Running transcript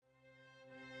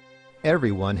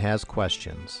Everyone has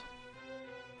questions.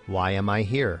 Why am I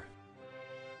here?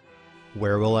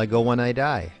 Where will I go when I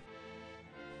die?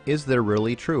 Is there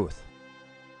really truth?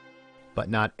 But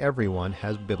not everyone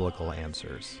has biblical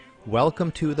answers.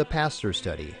 Welcome to the Pastor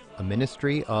Study, a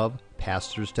ministry of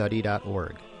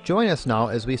pastorstudy.org. Join us now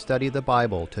as we study the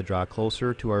Bible to draw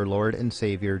closer to our Lord and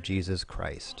Savior Jesus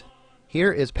Christ.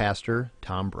 Here is Pastor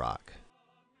Tom Brock.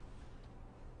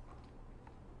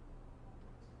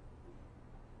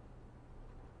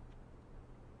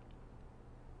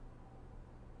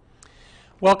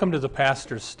 Welcome to the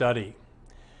Pastor's Study.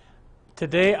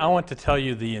 Today I want to tell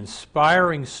you the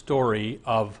inspiring story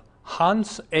of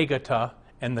Hans Egede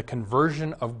and the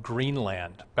conversion of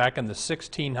Greenland back in the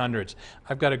 1600s.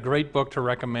 I've got a great book to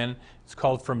recommend. It's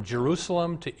called From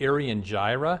Jerusalem to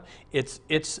Irian-Jaya.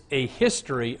 It's a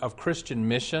history of Christian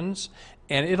missions,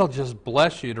 and it'll just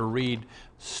bless you to read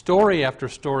story after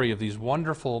story of these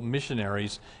wonderful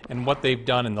missionaries and what they've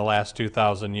done in the last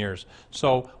 2,000 years.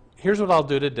 So here's what I'll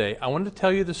do today. I want to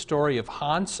tell you the story of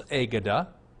Hans Egede,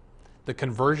 the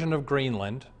conversion of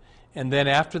Greenland, and then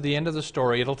after the end of the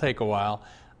story, it'll take a while,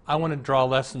 I want to draw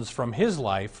lessons from his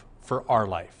life for our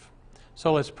life.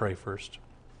 So let's pray first.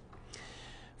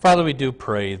 Father, we do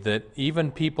pray that even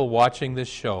people watching this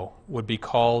show would be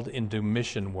called into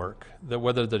mission work, that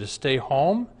whether they're to stay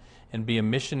home and be a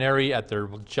missionary at their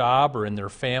job or in their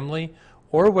family,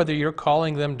 or whether you're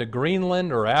calling them to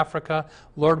Greenland or Africa,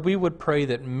 Lord, we would pray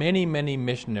that many, many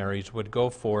missionaries would go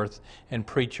forth and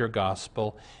preach your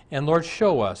gospel. And Lord,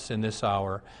 show us in this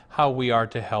hour how we are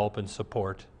to help and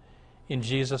support. In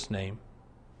Jesus' name,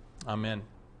 amen.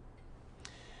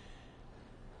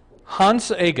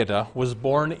 Hans Egede was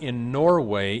born in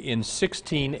Norway in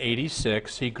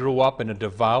 1686. He grew up in a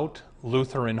devout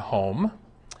Lutheran home.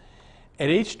 At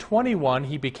age 21,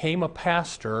 he became a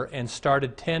pastor and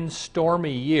started 10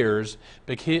 stormy years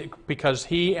because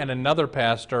he and another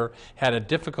pastor had a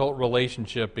difficult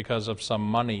relationship because of some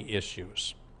money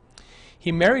issues.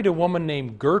 He married a woman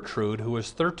named Gertrude, who was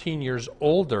 13 years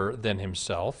older than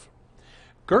himself.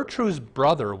 Gertrude's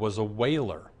brother was a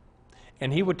whaler,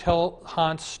 and he would tell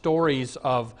Hans stories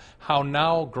of how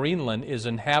now Greenland is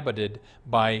inhabited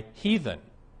by heathen.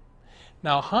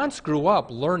 Now, Hans grew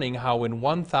up learning how in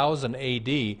 1000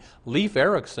 A.D., Leif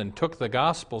Erikson took the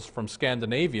Gospels from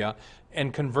Scandinavia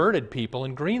and converted people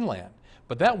in Greenland.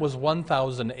 But that was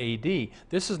 1000 A.D.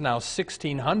 This is now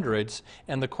 1600s,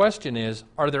 and the question is,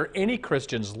 are there any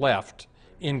Christians left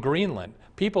in Greenland?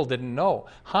 People didn't know.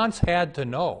 Hans had to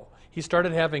know. He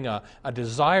started having a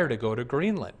desire to go to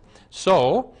Greenland.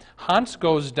 So, Hans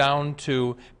goes down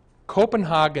to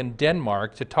Copenhagen,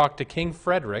 Denmark, to talk to King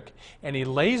Frederick, and he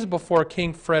lays before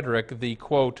King Frederick the,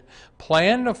 quote,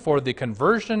 plan for the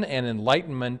conversion and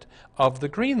enlightenment of the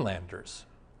Greenlanders.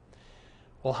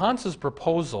 Well, Hans's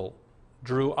proposal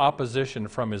drew opposition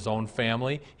from his own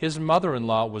family. His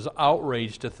mother-in-law was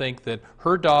outraged to think that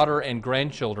her daughter and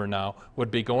grandchildren now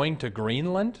would be going to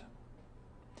Greenland.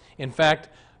 In fact,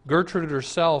 Gertrude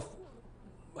herself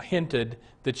hinted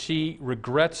that she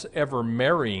regrets ever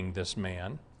marrying this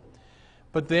man.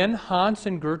 But then Hans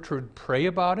and Gertrude pray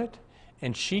about it,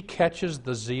 and she catches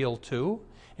the zeal too,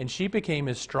 and she became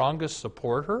his strongest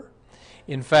supporter.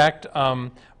 In fact,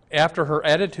 after her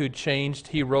attitude changed,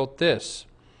 he wrote this: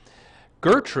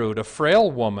 Gertrude, a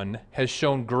frail woman, has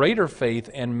shown greater faith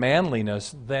and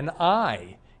manliness than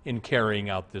I in carrying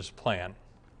out this plan.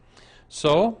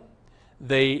 So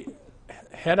they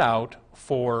head out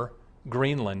for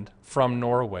Greenland from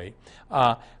Norway.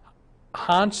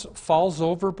 Hans falls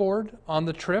overboard on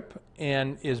the trip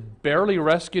and is barely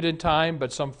rescued in time,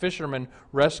 but some fisherman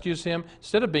rescues him.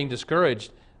 Instead of being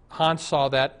discouraged, Hans saw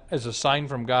that as a sign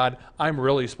from God, I'm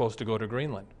really supposed to go to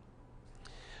Greenland.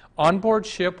 On board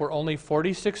ship were only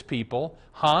 46 people,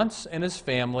 Hans and his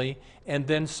family, and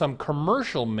then some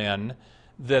commercial men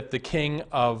that the king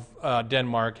of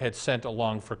Denmark had sent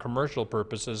along for commercial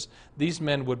purposes. These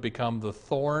men would become the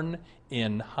thorn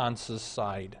in Hans's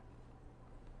side.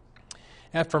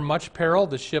 After much peril,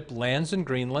 the ship lands in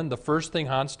Greenland. The first thing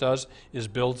Hans does is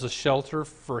builds a shelter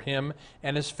for him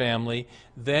and his family.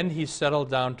 Then he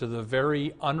settled down to the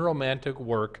very unromantic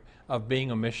work of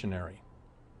being a missionary.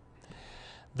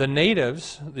 The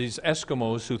natives, these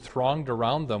Eskimos who thronged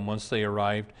around them once they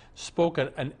arrived, spoke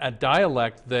a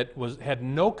dialect that had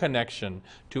no connection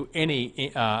to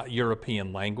any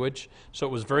European language, so it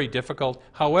was very difficult.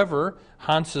 However,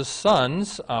 Hans's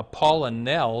sons, Paul and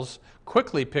Nels,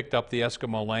 quickly picked up the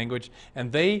Eskimo language,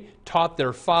 and they taught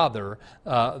their father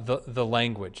the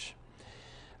language.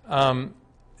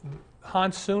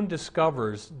 Hans soon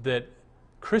discovers that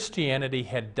Christianity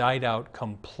had died out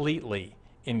completely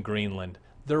in Greenland.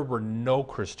 there were no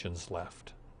Christians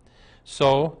left.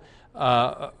 So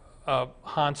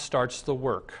Hans starts the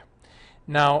work.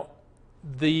 Now,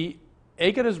 the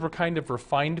Egedes were kind of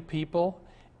refined people,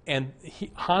 and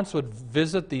Hans would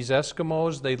visit these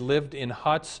Eskimos. They lived in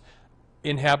huts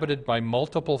inhabited by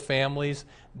multiple families.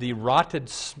 The rotted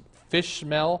fish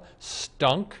smell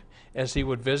stunk as he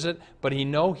would visit, but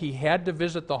he had to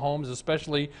visit the homes,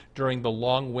 especially during the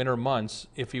long winter months,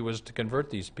 if he was to convert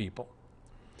these people.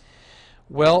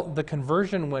 Well, the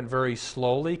conversion went very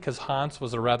slowly because Hans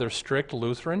was a rather strict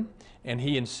Lutheran, and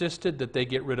he insisted that they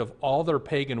get rid of all their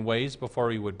pagan ways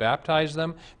before he would baptize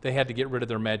them. They had to get rid of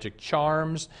their magic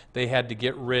charms. They had to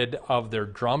get rid of their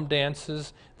drum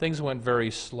dances. Things went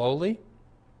very slowly.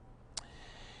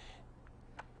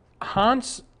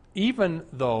 Hans, even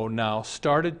though now,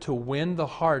 started to win the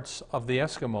hearts of the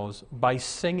Eskimos by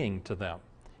singing to them.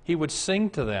 He would sing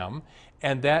to them,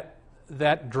 and that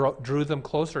drew them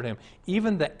closer to him.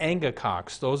 Even the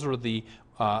Angakocks, those were the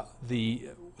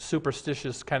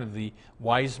superstitious, kind of the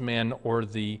wise men, or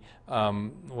the,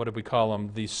 what do we call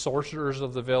them, the sorcerers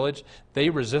of the village.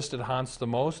 They resisted Hans the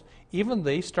most. Even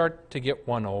they start to get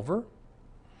won over.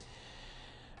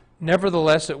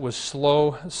 Nevertheless, it was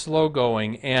slow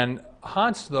going. And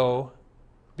Hans, though,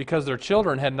 because their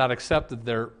children had not accepted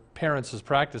their parents'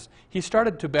 practice, he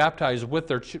started to baptize with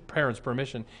their parents'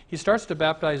 permission. He starts to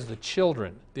baptize the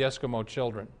children, the Eskimo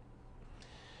children.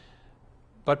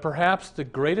 But perhaps the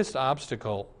greatest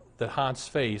obstacle that Hans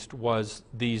faced was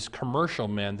these commercial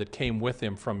men that came with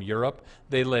him from Europe.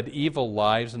 They led evil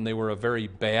lives, and they were a very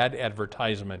bad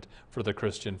advertisement for the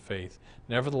Christian faith.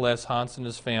 Nevertheless, Hans and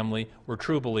his family were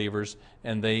true believers,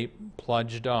 and they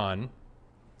plunged on.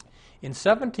 In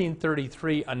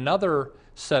 1733, another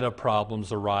set of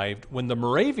problems arrived when the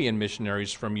Moravian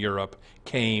missionaries from Europe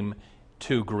came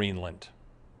to Greenland.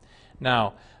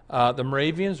 Now, the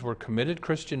Moravians were committed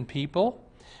Christian people,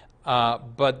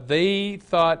 but they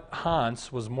thought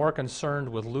Hans was more concerned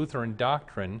with Lutheran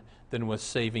doctrine than with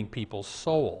saving people's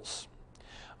souls.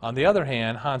 On the other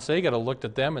hand, Hans Egede looked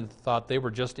at them and thought they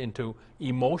were just into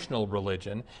emotional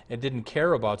religion and didn't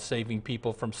care about saving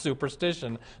people from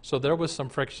superstition, so there was some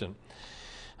friction.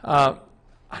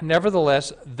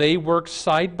 Nevertheless, they worked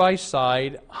side by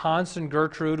side. Hans and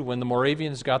Gertrude, when the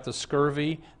Moravians got the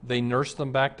scurvy, they nursed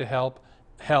them back to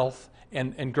health,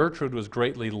 and Gertrude was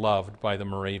greatly loved by the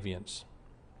Moravians.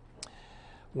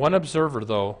 One observer,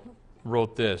 though,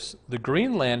 wrote this: the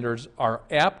Greenlanders are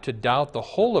apt to doubt the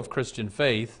whole of Christian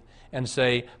faith and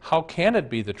say, how can it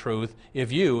be the truth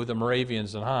if you, the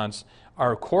Moravians and Hans,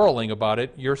 are quarreling about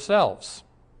it yourselves?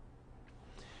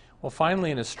 Well, finally,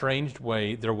 in a strange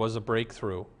way, there was a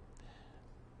breakthrough.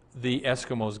 The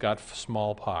Eskimos got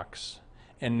smallpox,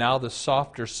 and now the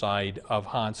softer side of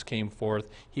Hans came forth.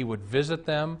 He would visit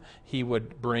them. He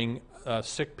would bring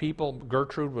sick people.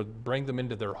 Gertrude would bring them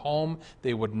into their home.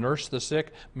 They would nurse the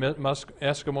sick.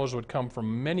 Eskimos would come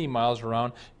from many miles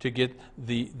around to get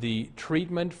the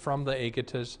treatment from the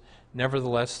Egedes.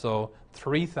 Nevertheless, though,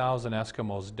 3,000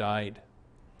 Eskimos died.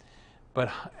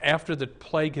 But after the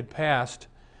plague had passed,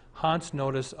 Hans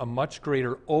noticed a much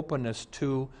greater openness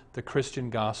to the Christian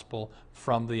gospel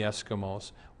from the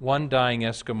Eskimos. One dying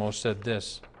Eskimo said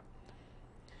this: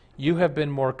 "You have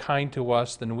been more kind to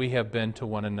us than we have been to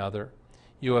one another.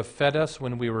 You have fed us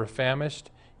when we were famished.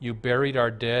 You buried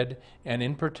our dead, and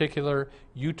in particular,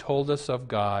 you told us of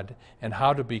God and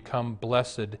how to become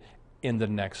blessed in the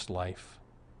next life."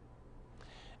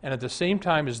 And at the same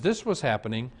time as this was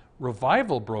happening,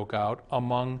 revival broke out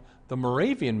among the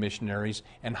Moravian missionaries,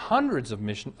 and hundreds of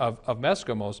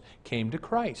Eskimos came to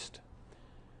Christ.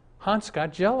 Hans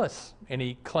got jealous, and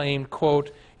he claimed,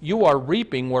 quote, "You are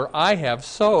reaping where I have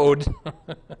sowed."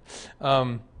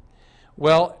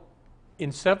 Well,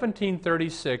 in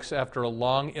 1736, after a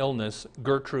long illness,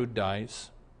 Gertrude dies.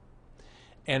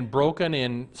 And broken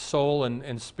in soul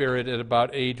and spirit at about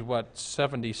age,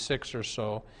 76 or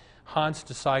so, Hans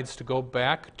decides to go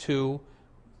back to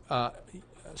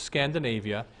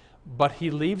Scandinavia, but he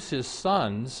leaves his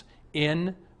sons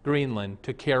in Greenland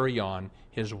to carry on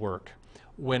his work.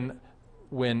 When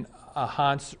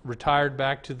Hans retired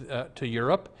back to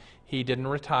Europe, he didn't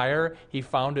retire. He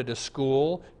founded a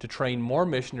school to train more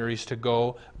missionaries to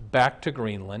go back to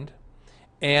Greenland.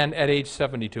 And at age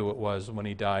 72 it was when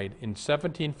he died. In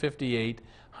 1758,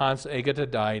 Hans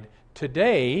Egede died.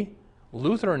 Today,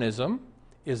 Lutheranism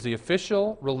is the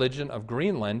official religion of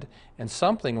Greenland, and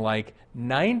something like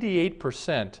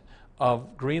 98%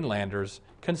 of Greenlanders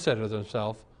consider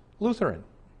themselves Lutheran.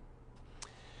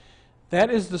 That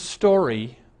is the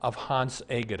story of Hans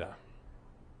Egede.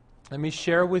 Let me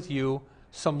share with you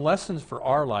some lessons for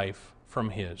our life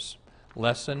from his.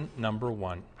 Lesson number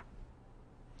 1.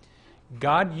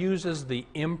 God uses the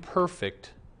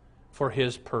imperfect for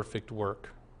His perfect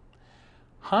work.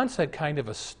 Hans had kind of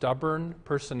a stubborn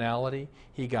personality.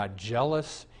 He got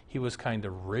jealous. He was kind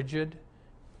of rigid.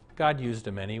 God used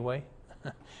him anyway.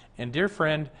 And dear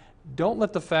friend, don't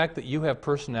let the fact that you have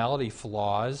personality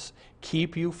flaws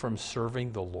keep you from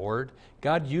serving the Lord.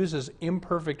 God uses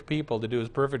imperfect people to do His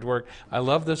perfect work. I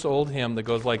love this old hymn that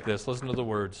goes like this. Listen to the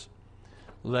words.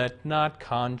 Let not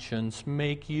conscience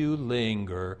make you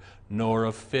linger, nor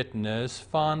of fitness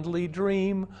fondly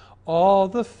dream. All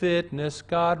the fitness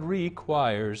God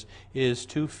requires is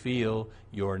to feel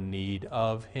your need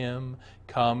of Him.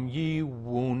 Come ye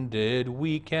wounded,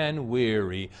 weak and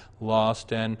weary,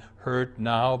 lost and hurt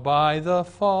now by the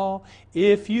fall.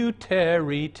 If you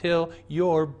tarry till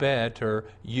you're better,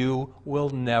 you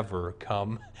will never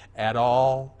come at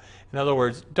all. In other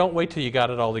words, don't wait till you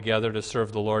got it all together to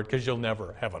serve the Lord, because you'll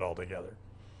never have it all together.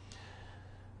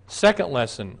 Second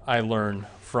lesson I learned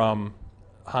from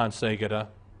Hans Egede: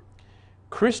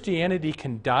 Christianity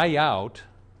can die out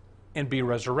and be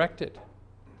resurrected.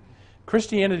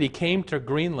 Christianity came to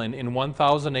Greenland in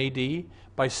 1000 AD.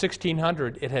 By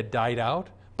 1600, it had died out,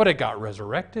 but it got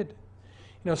resurrected.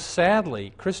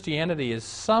 Sadly, Christianity is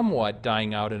somewhat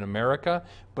dying out in America,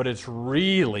 but it's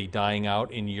really dying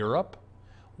out in Europe.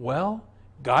 Well,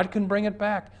 God can bring it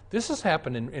back. This has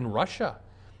happened in Russia.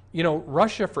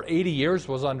 Russia for 80 years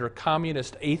was under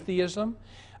communist atheism.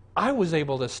 I was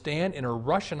able to stand in a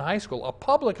Russian high school, a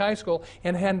public high school,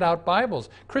 and hand out Bibles.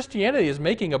 Christianity is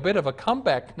making a bit of a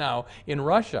comeback now in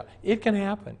Russia. It can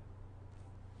happen.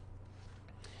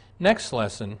 Next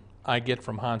lesson I get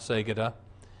from Hans Egede: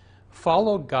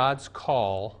 follow God's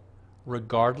call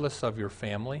regardless of your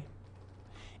family.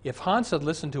 If Hans had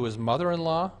listened to his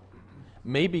mother-in-law,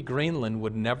 maybe Greenland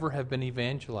would never have been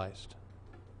evangelized.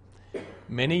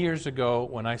 Many years ago,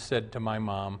 when I said to my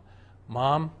mom,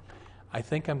 "Mom, I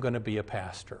think I'm going to be a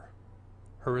pastor,"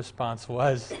 her response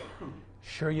was,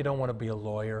 "Sure you don't want to be a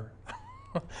lawyer?"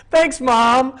 Thanks,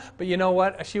 Mom! But you know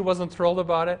what? She wasn't thrilled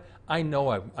about it. I know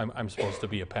I'm supposed to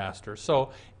be a pastor.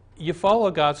 So you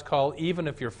follow God's call even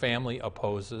if your family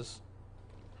opposes.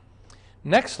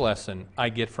 Next lesson I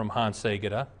get from Hans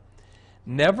Egede: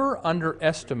 never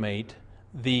underestimate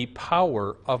the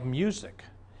power of music.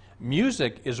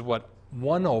 Music is what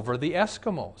won over the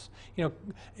Eskimos.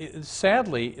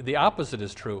 Sadly, the opposite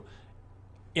is true.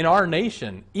 In our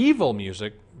nation, evil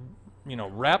music,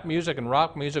 rap music and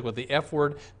rock music with the F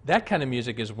word, that kind of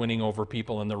music is winning over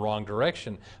people in the wrong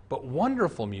direction. But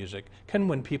wonderful music can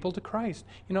win people to Christ.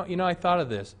 I thought of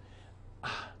this.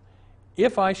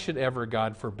 If I should ever,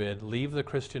 God forbid, leave the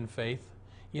Christian faith,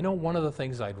 one of the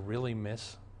things I'd really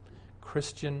miss?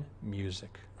 Christian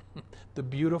music. The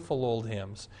beautiful old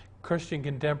hymns, Christian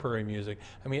contemporary music.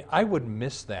 I would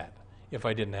miss that if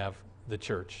I didn't have the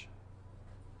church.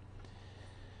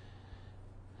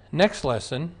 Next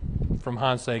lesson from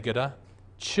Hans Egede: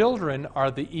 children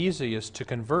are the easiest to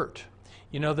convert.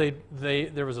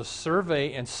 There was a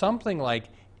survey, and something like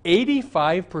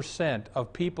 85%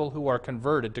 of people who are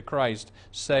converted to Christ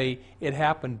say it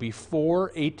happened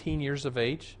before 18 years of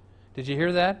age. Did you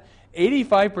hear that?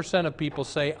 85% of people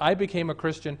say, I became a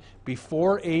Christian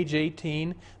before age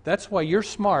 18. That's why you're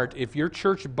smart if your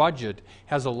church budget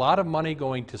has a lot of money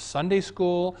going to Sunday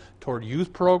school, toward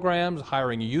youth programs,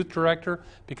 hiring a youth director,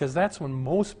 because that's when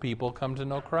most people come to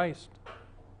know Christ.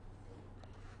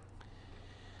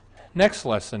 Next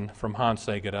lesson from Hans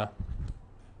Egede: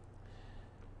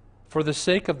 for the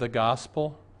sake of the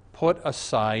gospel, put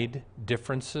aside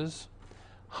differences.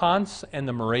 Hans and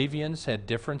the Moravians had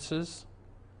differences.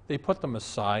 They put them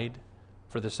aside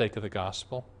for the sake of the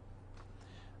gospel.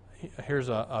 Here's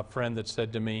a friend that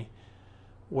said to me,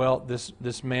 well,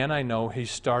 this man I know,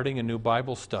 he's starting a new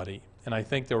Bible study, and I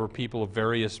think there were people of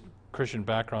various Christian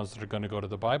backgrounds that are going to go to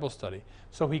the Bible study.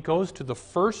 So he goes to the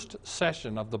first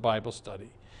session of the Bible study,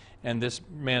 and this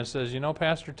man says,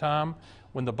 Pastor Tom,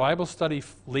 when the Bible study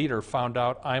leader found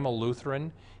out I'm a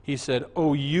Lutheran, he said,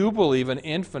 oh, you believe in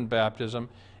infant baptism,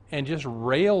 and just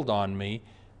railed on me.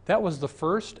 That was the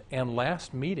first and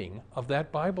last meeting of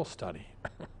that Bible study.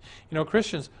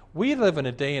 Christians, we live in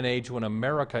a day and age when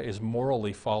America is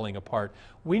morally falling apart.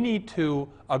 We need to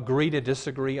agree to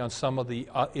disagree on some of the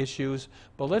issues,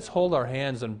 but let's hold our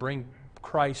hands and bring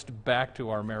Christ back to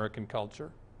our American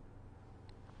culture.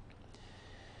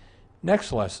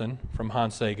 Next lesson from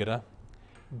Hans Egede: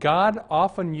 God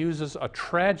often uses a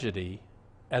tragedy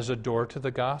as a door to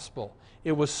the gospel.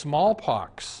 It was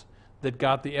smallpox that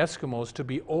got the Eskimos to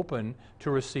be open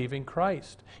to receiving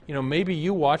Christ. You know, maybe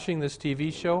you watching this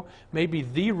TV show, maybe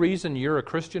the reason you're a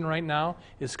Christian right now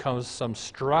is because some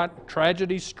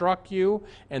tragedy struck you,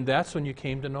 and that's when you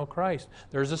came to know Christ.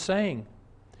 There's a saying,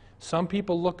 some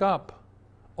people look up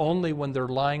only when they're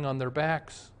lying on their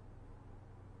backs.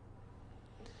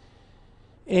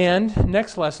 And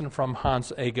next lesson from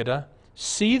Hans Egede,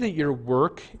 see that your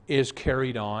work is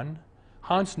carried on.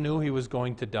 Hans knew he was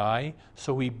going to die,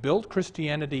 so he built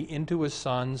Christianity into his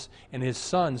sons, and his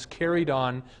sons carried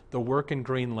on the work in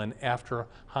Greenland after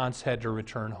Hans had to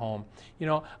return home. You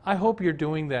know, I hope you're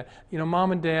doing that. You know,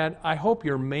 Mom and Dad, I hope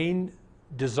your main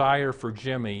desire for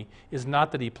Jimmy is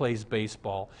not that he plays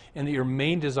baseball, and that your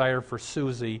main desire for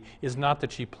Susie is not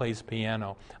that she plays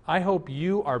piano. I hope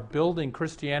you are building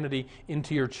Christianity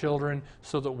into your children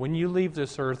so that when you leave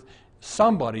this earth,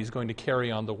 somebody's going to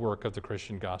carry on the work of the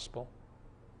Christian gospel.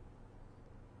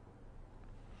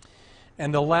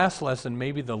 And the last lesson,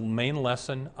 maybe the main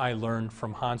lesson I learned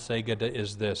from Hans Egede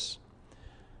is this: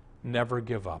 never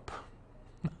give up.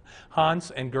 Hans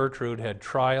and Gertrude had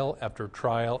trial after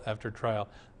trial after trial.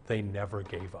 They never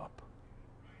gave up.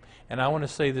 And I want to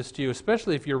say this to you,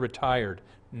 especially if you're retired,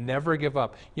 never give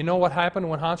up. You know what happened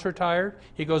when Hans retired?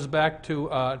 He goes back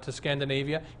to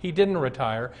Scandinavia. He didn't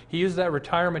retire. He used that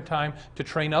retirement time to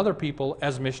train other people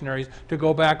as missionaries to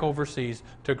go back overseas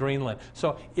to Greenland.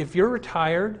 So if you're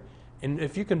retired, and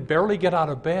if you can barely get out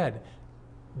of bed,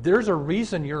 there's a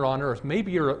reason you're on earth.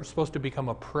 Maybe you're supposed to become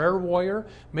a prayer warrior.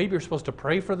 Maybe you're supposed to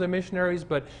pray for the missionaries,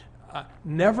 but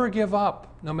never give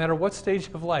up, no matter what stage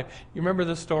of life. You remember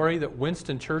the story that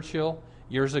Winston Churchill,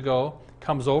 years ago,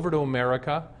 comes over to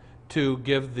America to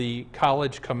give the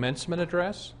college commencement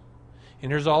address?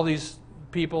 And here's all these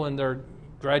people in their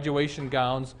graduation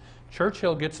gowns.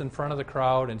 Churchill gets in front of the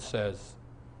crowd and says,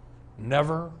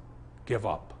 never give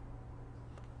up.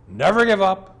 Never give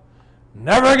up,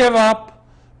 never give up,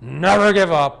 never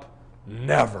give up,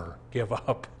 never give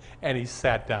up. And he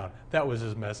sat down. That was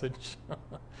his message.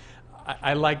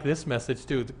 I like this message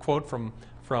too, the quote from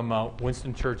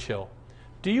Winston Churchill.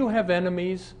 Do you have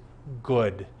enemies?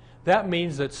 Good. That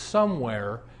means that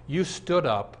somewhere you stood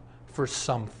up for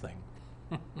something.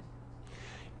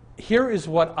 Here is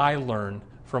what I learned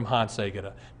from Hans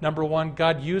Egede. Number one,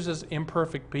 God uses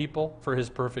imperfect people for his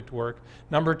perfect work.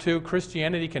 Number two,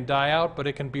 Christianity can die out, but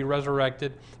it can be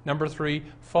resurrected. Number three,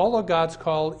 follow God's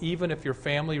call even if your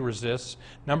family resists.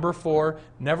 Number four,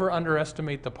 never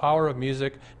underestimate the power of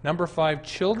music. Number five,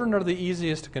 children are the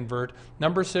easiest to convert.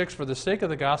 Number six, for the sake of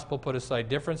the gospel, put aside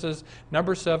differences.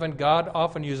 Number seven, God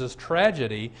often uses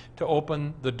tragedy to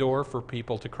open the door for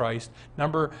people to Christ.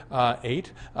 Number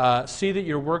eight, see that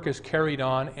your work is carried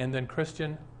on. And then,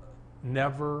 Christian,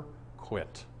 never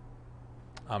quit.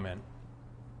 Amen.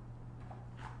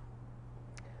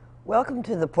 Welcome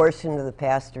to the portion of the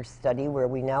Pastor's Study where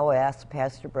we now ask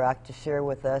Pastor Brock to share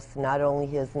with us not only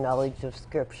his knowledge of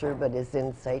Scripture but his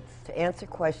insights to answer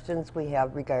questions we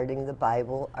have regarding the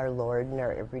Bible, our Lord, and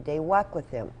our everyday walk with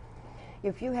Him.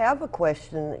 If you have a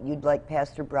question that you'd like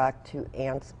Pastor Brock to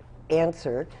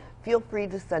answer, feel free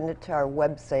to send it to our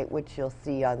website, which you'll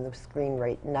see on the screen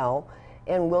right now,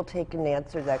 and we'll take and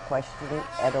answer that question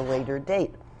at a later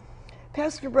date.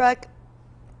 Pastor Brock,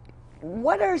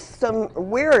 where are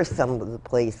some of the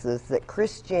places that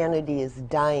Christianity is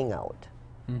dying out?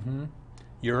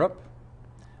 Europe,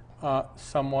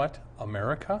 somewhat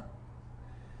America,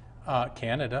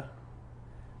 Canada,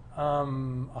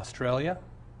 Australia.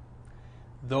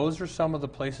 Those are some of the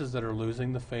places that are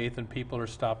losing the faith and people are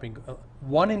stopping.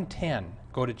 1 in 10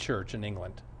 go to church in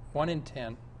England. 1 in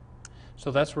 10. So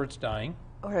that's where it's dying.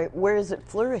 All right, where is it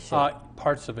flourishing?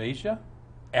 Parts of Asia.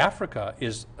 Africa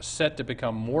is set to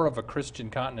become more of a Christian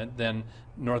continent than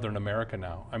Northern America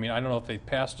now. I mean, I don't know if they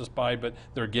passed us by, but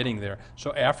they're getting there.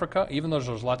 So Africa, even though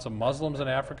there's lots of Muslims in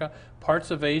Africa,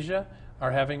 parts of Asia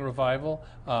are having revival.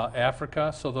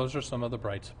 Africa, so those are some of the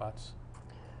bright spots.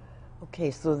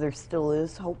 Okay, so there still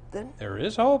is hope then? There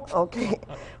is hope. Okay.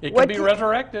 It can be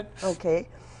resurrected. Okay.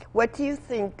 What do you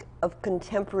think of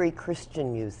contemporary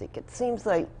Christian music? It seems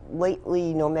like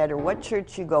lately, no matter what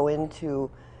church you go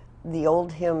into, the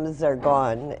old hymns are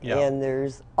gone, and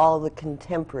there's all the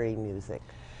contemporary music.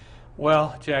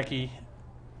 Well, Jackie,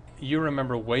 you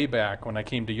remember way back when I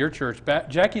came to your church.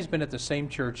 Jackie's been at the same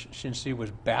church since she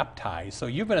was baptized, so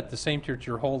you've been at the same church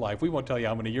your whole life. We won't tell you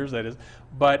how many years that is.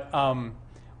 But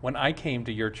when I came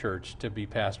to your church to be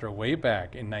pastor way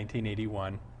back in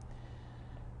 1981,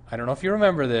 I don't know if you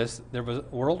remember this, there was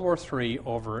World War III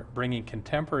over bringing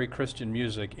contemporary Christian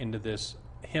music into this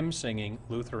hymn-singing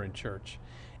Lutheran church.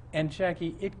 And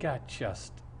Jackie, it got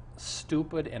just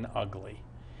stupid and ugly.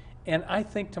 And I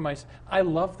think to myself, I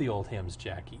love the old hymns,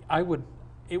 Jackie.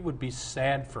 It would be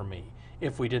sad for me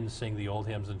if we didn't sing the old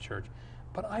hymns in church.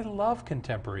 But I love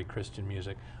contemporary Christian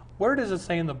music. Where does it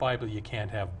say in the Bible you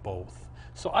can't have both?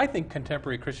 So I think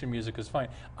contemporary Christian music is fine.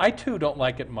 I too don't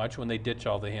like it much when they ditch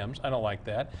all the hymns. I don't like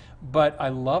that. But I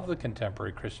love the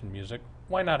contemporary Christian music.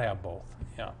 Why not have both?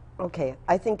 Yeah. Okay,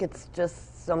 I think it's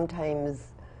just sometimes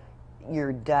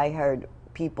your diehard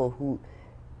people who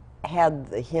had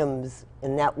the hymns,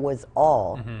 and that was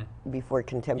all before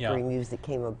contemporary music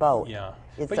came about. Yeah.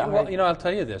 It's But I'll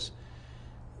tell you this.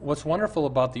 What's wonderful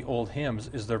about the old hymns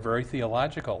is they're very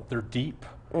theological. They're deep.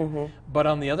 But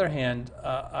on the other hand,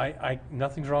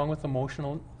 nothing's wrong with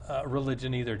emotional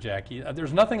religion either, Jackie.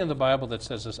 There's nothing in the Bible that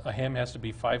says a hymn has to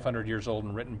be 500 years old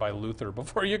and written by Luther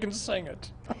before you can sing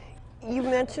it. You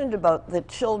mentioned about the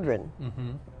children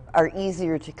are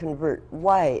easier to convert.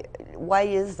 Why? Why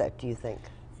is that, do you think?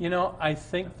 I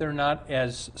think they're not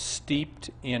as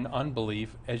steeped in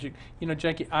unbelief as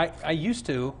Jackie, I used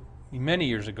to, many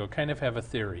years ago, kind of have a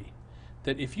theory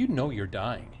that if you know you're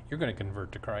dying, you're going to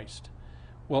convert to Christ.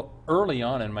 Well, early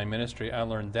on in my ministry, I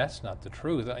learned that's not the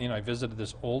truth. I visited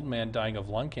this old man dying of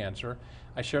lung cancer.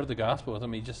 I shared the gospel with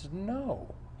him. He just said,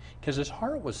 no, because his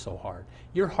heart was so hard.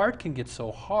 Your heart can get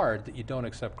so hard that you don't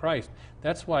accept Christ.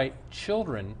 That's why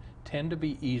children tend to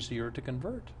be easier to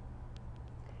convert.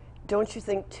 Don't you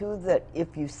think, too, that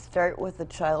if you start with a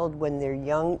child when they're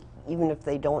young, even if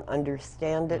they don't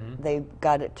understand it, they've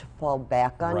got it to fall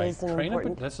back on as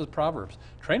important? This is Proverbs.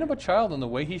 Train up a child in the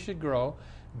way he should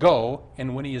go,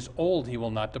 and when he is old, he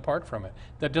will not depart from it.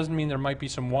 That doesn't mean there might be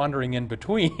some wandering in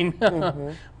between,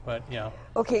 but yeah.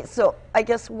 Okay, so I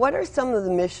guess what are some of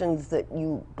the missions that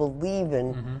you believe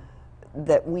in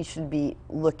that we should be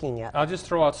looking at? I'll just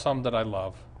throw out some that I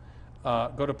love.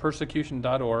 Go to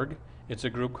persecution.org. It's a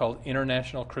group called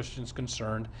International Christians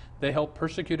Concerned. They help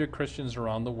persecuted Christians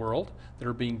around the world that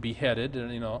are being beheaded,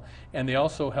 and they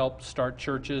also help start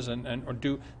churches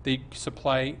they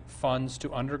supply funds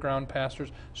to underground pastors.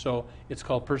 So it's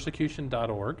called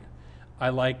persecution.org. I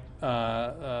like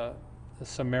the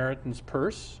Samaritan's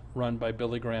Purse, run by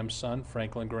Billy Graham's son,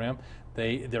 Franklin Graham.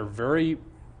 They're very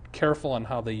careful on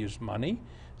how they use money.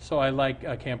 So I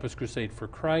like Campus Crusade for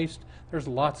Christ. There's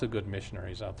lots of good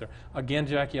missionaries out there. Again,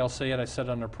 Jackie, I'll say it, I said it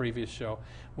on a previous show.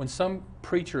 When some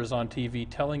preacher is on TV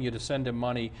telling you to send him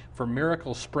money for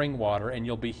miracle spring water and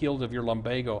you'll be healed of your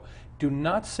lumbago, do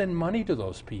not send money to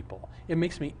those people. It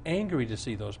makes me angry to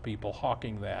see those people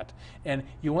hawking that. And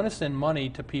you want to send money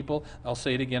to people, I'll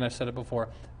say it again, I said it before,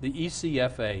 the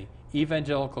ECFA,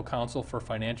 Evangelical Council for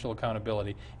Financial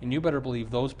Accountability, and you better believe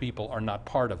those people are not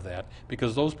part of that,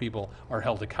 because those people are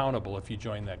held accountable if you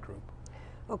join that group.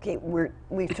 Okay,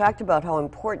 we've talked about how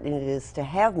important it is to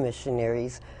have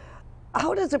missionaries.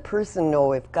 How does a person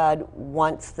know if God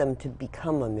wants them to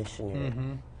become a missionary?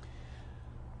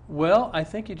 Well, I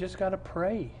think you just got to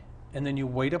pray, and then you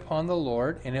wait upon the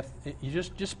Lord, and if you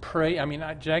just pray. I mean,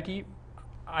 Jackie,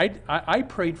 I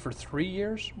prayed for 3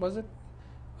 years, was it?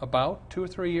 About 2 or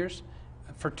 3 years.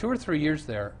 For 2 or 3 years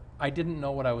there, I didn't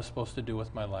know what I was supposed to do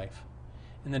with my life.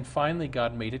 And then finally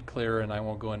God made it clear, and I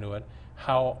won't go into it,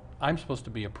 how I'm supposed to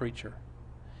be a preacher.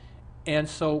 And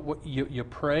so you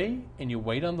pray and you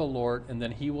wait on the Lord, and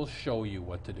then He will show you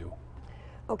what to do.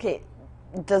 Okay,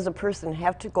 does a person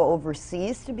have to go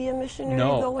overseas to be a missionary?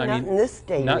 No, though? I Not mean, in this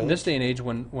day and not age. in this day and age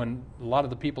when a lot of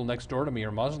the people next door to me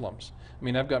are Muslims. I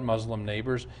mean, I've got Muslim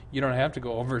neighbors. You don't have to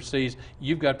go overseas.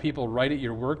 You've got people right at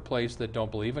your workplace that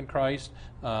don't believe in Christ.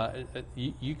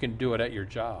 You can do it at your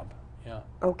job. Yeah.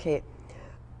 Okay.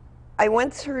 I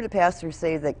once heard a pastor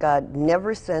say that God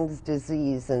never sends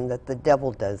disease and that the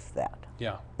devil does that.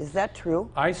 Yeah. Is that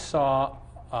true? I saw,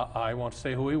 I won't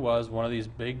say who he was, one of these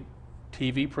big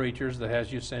TV preachers that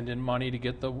has you send in money to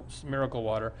get the miracle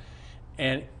water.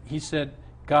 And he said,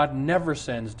 God never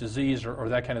sends disease or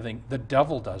that kind of thing. The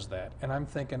devil does that. And I'm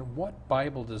thinking, what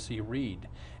Bible does he read?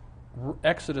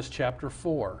 Exodus chapter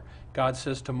 4. God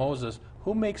says to Moses,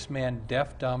 who makes man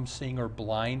deaf, dumb, seeing, or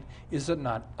blind? Is it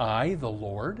not I, the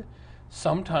Lord?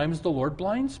 Sometimes the Lord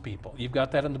blinds people. You've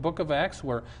got that in the book of Acts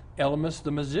where Elymas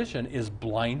the magician is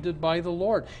blinded by the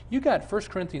Lord. You got 1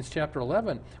 Corinthians chapter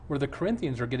 11 where the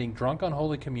Corinthians are getting drunk on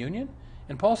Holy Communion.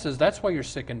 And Paul says that's why you're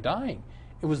sick and dying.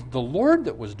 It was the Lord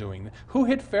that was doing that. Who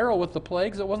hit Pharaoh with the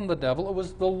plagues? It wasn't the devil. It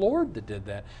was the Lord that did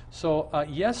that. So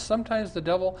yes, sometimes the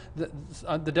devil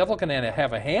can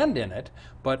have a hand in it,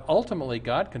 but ultimately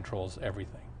God controls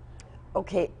everything.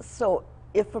 Okay, so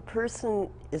if a person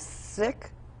is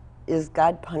sick, is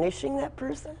God punishing that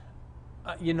person?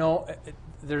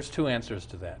 There's two answers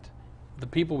to that. the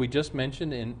people we just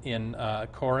mentioned in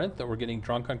Corinth that were getting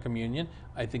drunk on communion,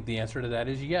 I think the answer to that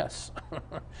is yes.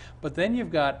 But then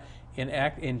you've got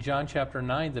in John chapter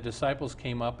 9, the disciples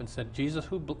came up and said, Jesus,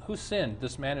 who sinned,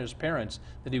 this man or his parents,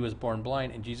 that he was born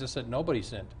blind? And Jesus said, nobody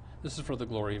sinned. This is for the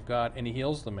glory of God, and he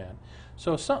heals the man.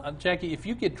 So, Jackie, if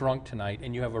you get drunk tonight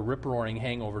and you have a rip-roaring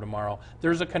hangover tomorrow,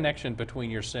 there's a connection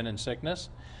between your sin and sickness.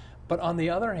 But on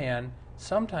the other hand,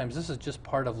 sometimes this is just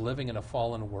part of living in a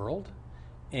fallen world,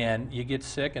 and you get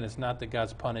sick, and it's not that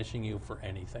God's punishing you for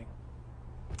anything.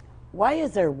 Why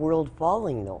is our world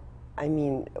falling, though? I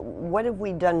mean, what have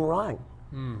we done wrong?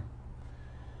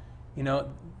 You know,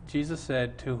 Jesus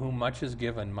said, to whom much is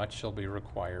given, much shall be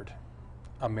required.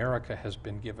 America has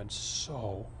been given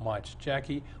so much.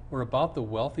 Jackie, we're about the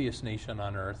wealthiest nation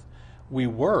on earth. We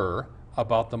were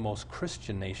about the most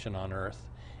Christian nation on earth.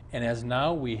 And as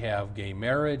now we have gay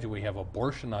marriage, we have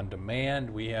abortion on demand,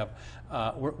 we have,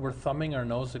 we're thumbing our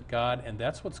nose at God, and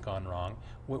that's what's gone wrong.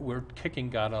 We're kicking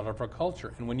God out of our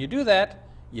culture. And when you do that,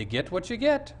 you get what you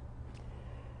get.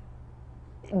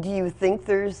 Do you think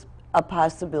there's a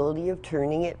possibility of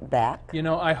turning it back? You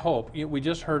know, I hope. We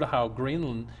just heard how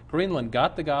Greenland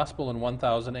got the gospel in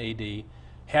 1000 AD,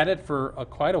 had it for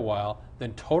quite a while,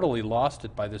 then totally lost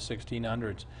it by the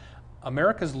 1600s.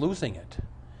 America's losing it.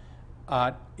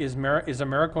 Is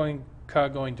America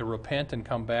going to repent and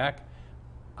come back?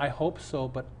 I hope so,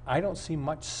 but I don't see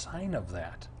much sign of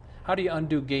that. How do you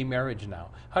undo gay marriage now?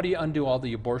 How do you undo all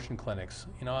the abortion clinics?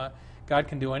 You know, God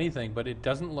can do anything, but it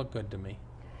doesn't look good to me.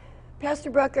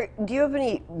 Pastor Brucker, do you have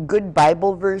any good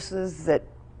Bible verses that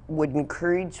would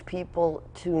encourage people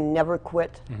to never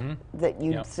quit that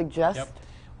you'd suggest? Yep.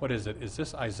 What is it? Is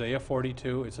this Isaiah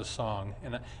 42? It's a song.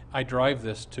 And I drive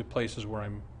this to places where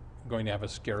I'm going to have a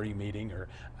scary meeting or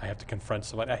I have to confront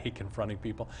somebody. I hate confronting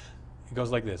people. It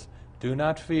goes like this. Do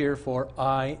not fear, for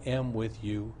I am with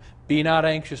you. Be not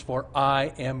anxious, for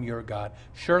I am your God.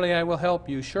 Surely I will help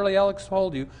you. Surely I'll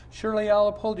uphold you. Surely I'll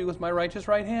uphold you with my righteous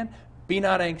right hand. Be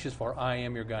not anxious, for I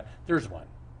am your God. There's one.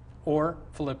 Or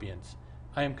Philippians.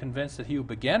 I am convinced that he who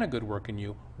began a good work in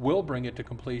you will bring it to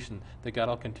completion, that God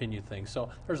will continue things. So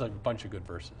there's a bunch of good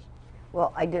verses.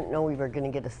 Well, I didn't know we were going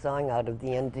to get a song out of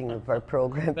the ending of our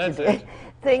program That's today. it.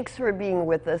 Thanks for being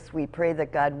with us. We pray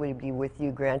that God would be with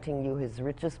you, granting you his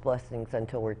richest blessings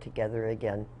until we're together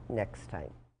again next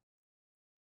time.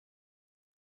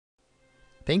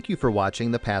 Thank you for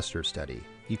watching The Pastor Study.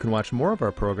 You can watch more of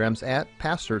our programs at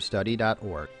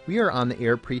pastorstudy.org. We are on the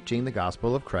air preaching the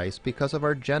gospel of Christ because of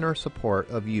our generous support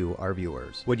of you, our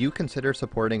viewers. Would you consider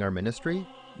supporting our ministry?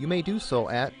 You may do so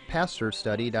at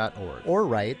pastorstudy.org or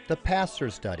write The Pastor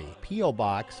Study, P.O.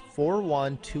 Box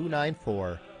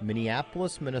 41294,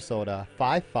 Minneapolis, Minnesota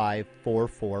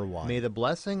 55441. May the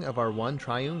blessing of our one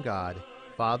triune God,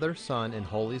 Father, Son, and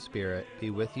Holy Spirit be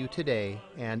with you today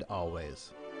and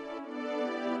always.